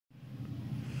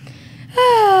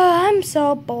I'm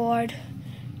so bored.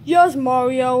 Yes,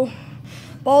 Mario.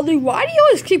 Baldi, why do you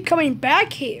always keep coming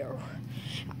back here?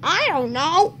 I don't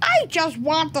know. I just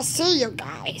want to see you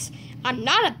guys. I'm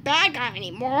not a bad guy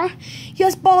anymore.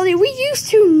 Yes, Baldi, we used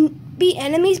to be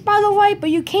enemies, by the way, but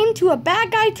you came to a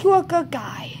bad guy to a good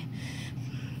guy.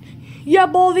 Yeah,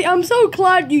 Baldi, I'm so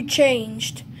glad you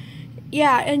changed.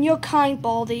 Yeah, and you're kind,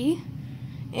 Baldi.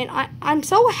 And I'm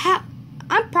so happy.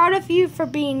 I'm proud of you for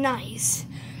being nice.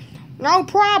 No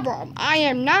problem. I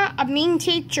am not a mean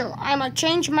teacher. I'm a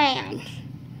changed man.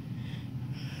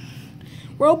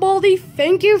 Well, Baldi,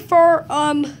 thank you for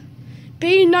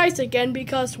being nice again,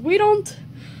 because we don't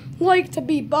like to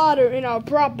be bothered in our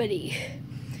property.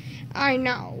 I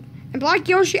know. And Black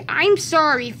Yoshi, I'm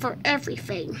sorry for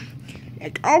everything.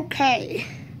 It's okay.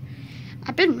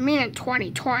 I've been mean in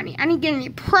 2020. I didn't get any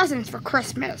presents for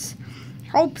Christmas.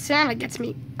 Hope Santa gets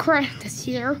me credit this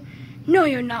year. No,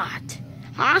 you're not.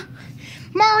 Huh?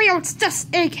 Mario, it's just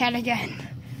Egghead again.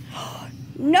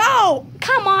 No!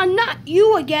 Come on, not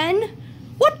you again.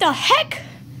 What the heck?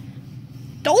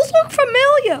 Those look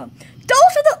familiar.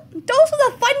 Those are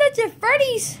the Five Nights at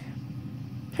Freddy's.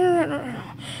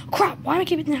 Crap, why am I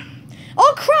keeping them?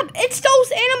 Oh crap, it's those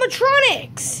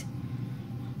animatronics.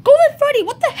 Golden Freddy,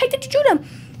 what the heck did you do them?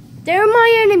 They're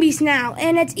my enemies now,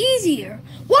 and it's easier.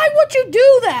 Why would you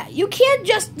do that? You can't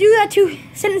just do that to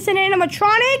citizen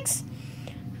animatronics.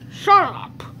 Shut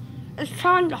up. It's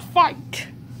time to fight.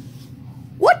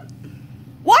 What?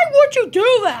 Why would you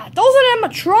do that? Those are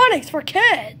animatronics for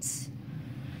kids.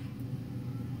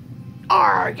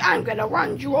 Arg, I'm gonna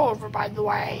run you over, by the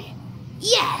way.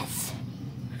 Yes.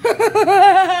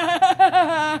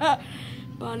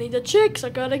 Bonnie the Chicks are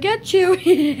gonna get you.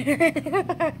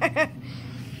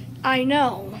 I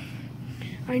know.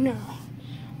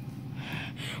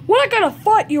 We're not gonna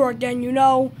fight you again, you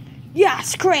know. Yeah,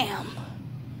 scram.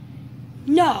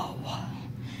 No.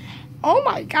 Oh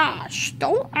my gosh,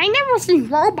 I never seen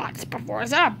robots before.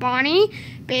 Is that a Bonnie,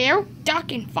 Bear,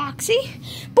 Duck, and Foxy?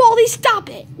 Baldi, stop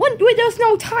it. There's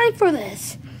no time for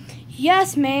this.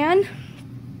 Yes, man.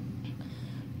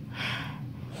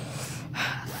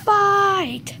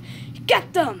 Fight.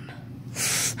 Get them.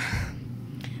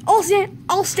 I'll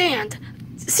stand.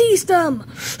 Seize them.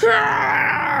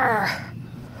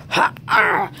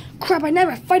 Crap, I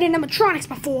never fought animatronics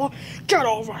before. Get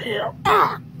over here.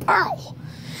 Ow.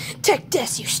 Take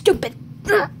this, you stupid.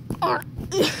 You're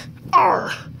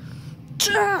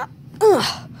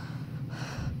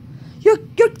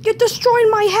destroying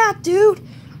my hat, dude.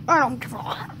 I don't give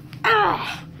a...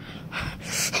 Ow.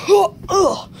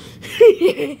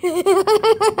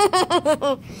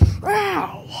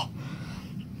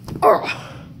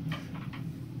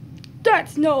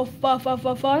 That's no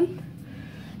fun.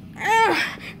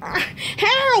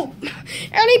 Help!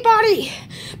 Anybody!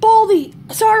 Baldi!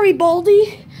 Sorry,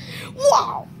 Baldi!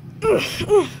 Wow!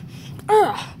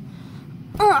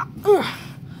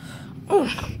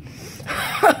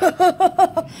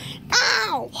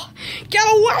 Ow! Get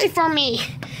away from me!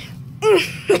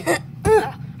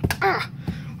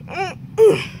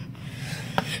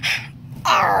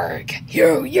 Arg!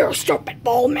 You stupid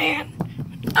ball man!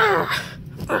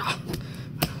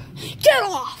 Get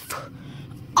off!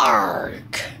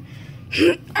 Arg!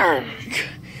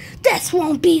 This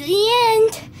won't be the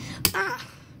end!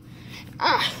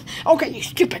 Okay, you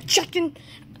stupid chicken!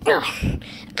 Ow!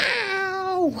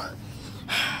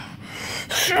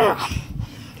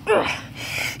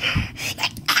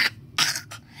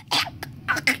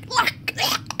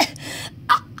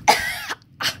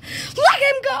 Let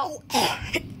him go!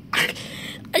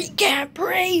 I can't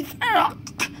breathe!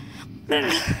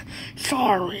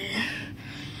 Sorry.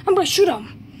 I'm gonna shoot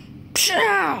him.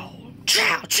 Chow!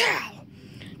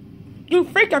 You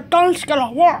think your gun's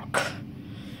gonna work?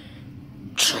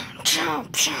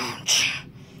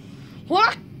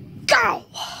 Let go!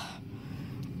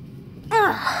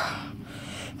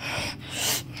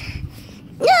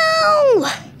 No!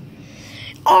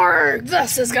 Arg!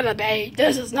 This is gonna be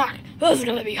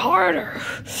harder.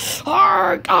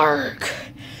 Arg!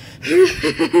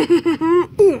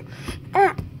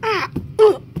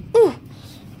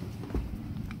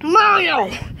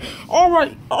 Mario!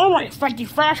 Alright, Freddy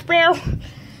Fazbear.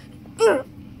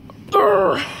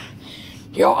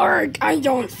 I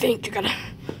don't think you're gonna...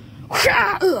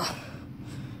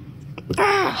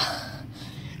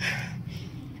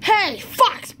 Hey,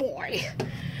 Fox Boy!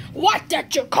 What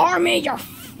did you call me, you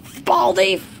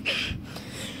Baldi?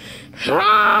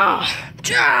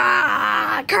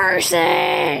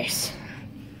 Curses!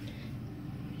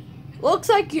 Looks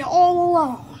like you're all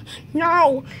alone.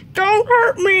 No, don't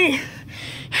hurt me!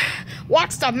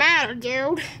 What's the matter,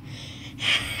 dude?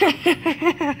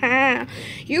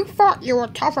 You thought you were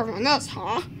tougher than this,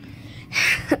 huh?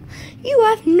 You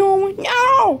have no...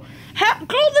 No! Help!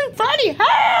 Golden Freddy,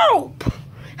 help!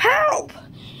 Help!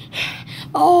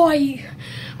 Oh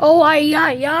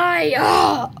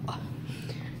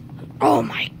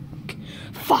my...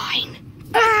 Fine.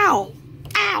 Ow!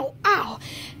 Ow! Ow!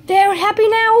 They're happy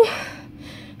now?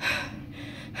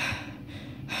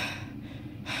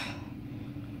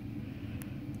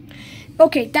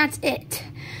 Okay, that's it.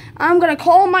 I'm gonna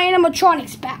call my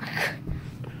animatronics back.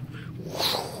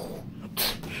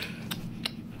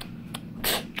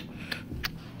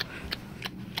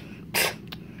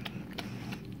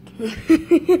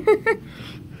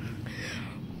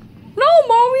 No,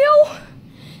 Mario!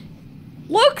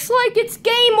 Looks like it's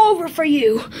game over for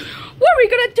you. What are we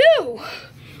gonna do?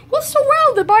 We're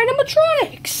surrounded by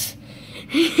animatronics.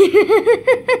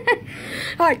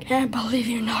 I can't believe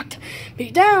you knocked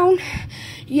me down.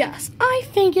 Yes, I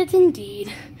think it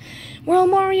indeed. Well,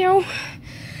 Mario,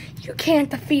 you can't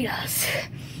defeat us.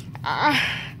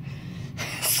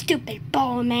 Stupid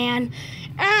ball man.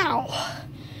 Ow!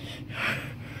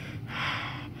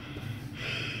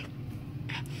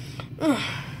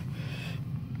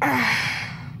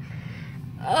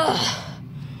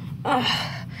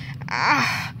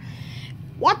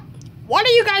 What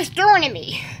are you guys doing to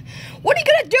me? What are you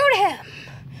gonna do to him?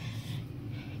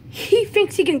 He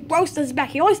thinks he can roast us back.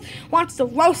 He always wants to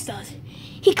roast us.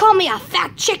 He called me a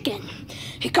fat chicken.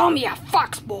 He called me a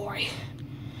fox boy.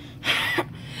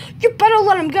 You better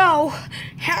let him go.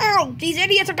 Help! These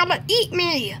idiots are gonna eat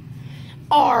me!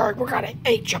 Or we're gonna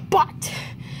eat your butt.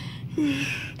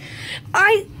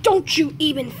 Don't you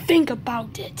even think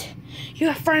about it.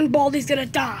 Your friend Baldy's gonna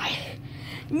die.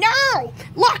 No!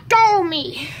 Let go of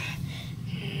me!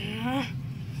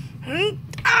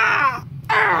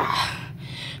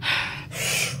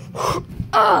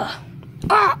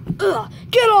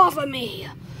 Get off of me!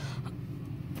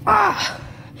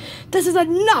 This is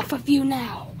enough of you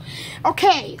now.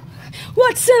 Okay,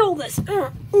 let's settle this.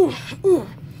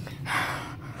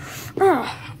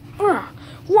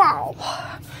 Wow.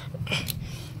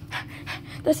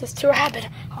 This is too rapid.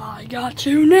 I got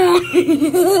you now.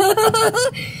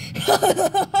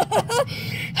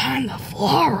 And the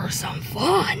floor is some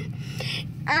fun.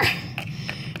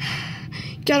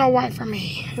 Get away from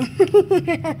me.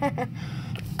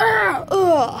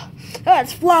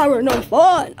 That's flour, no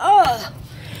fun.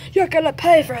 You're gonna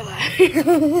pay for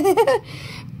that.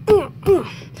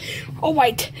 Oh,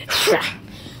 wait.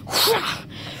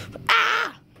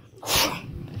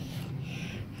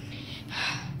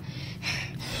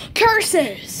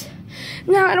 Curses!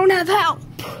 Now I don't have help.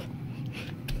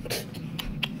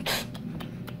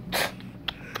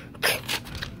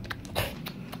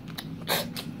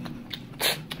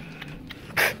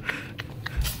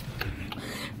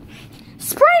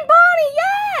 Spring Bonnie,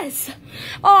 yes!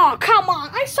 Oh, come on.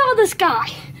 I saw this guy.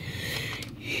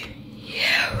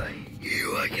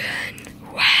 You again.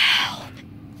 Well,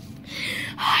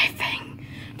 I think,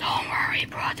 don't worry,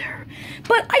 brother.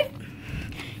 But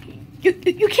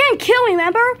you can't kill me,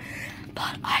 remember?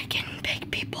 But I can pick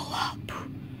people up.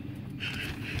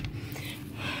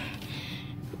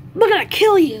 We're gonna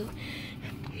kill you.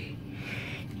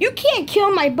 You can't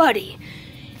kill my buddy.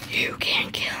 You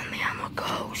can't kill me, I'm a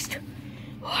ghost.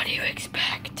 What do you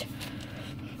expect?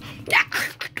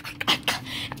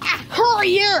 Who are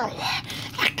you?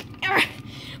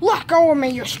 Let go of me,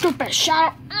 you stupid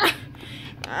shadow.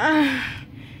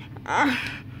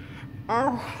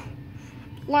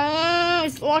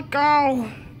 Please, let go.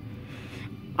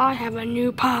 I have a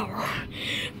new power.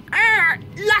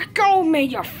 Let go of me,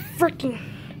 you freaking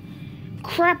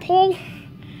crap hole.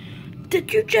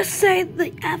 Did you just say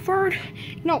the F word?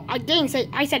 No, I didn't say.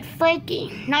 I said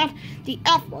freaking, not the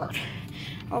F word.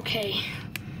 Okay.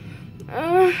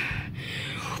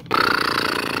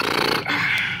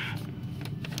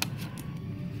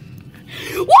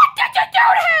 What did you do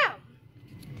to him?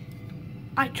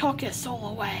 I took his soul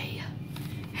away.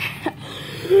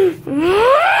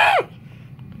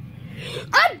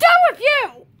 I'm done with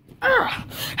you!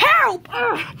 Help!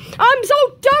 I'm so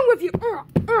done with you!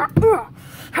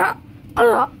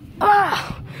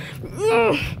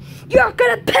 You're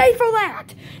gonna pay for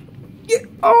that!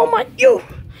 You!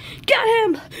 Get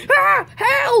him!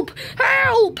 Help!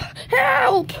 Help!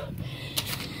 Help!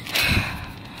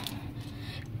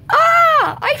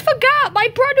 I forgot! My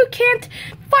brother can't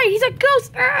fight! He's a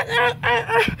ghost!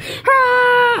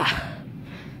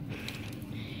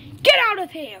 Get out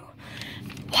of here!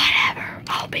 Whatever,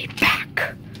 I'll be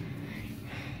back.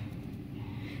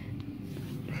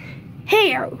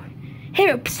 Here,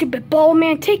 stupid ball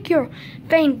man, take your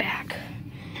vein back.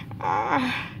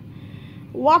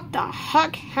 What the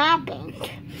heck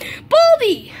happened?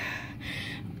 Baldy!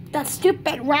 That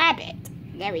stupid rabbit.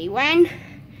 There he went.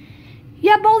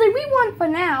 Yeah, Baldy, we won for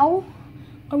now.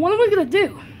 And what are we gonna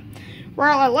do?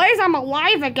 Well, at least I'm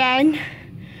alive again.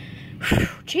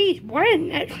 Jeez,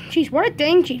 what a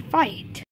thing she'd fight.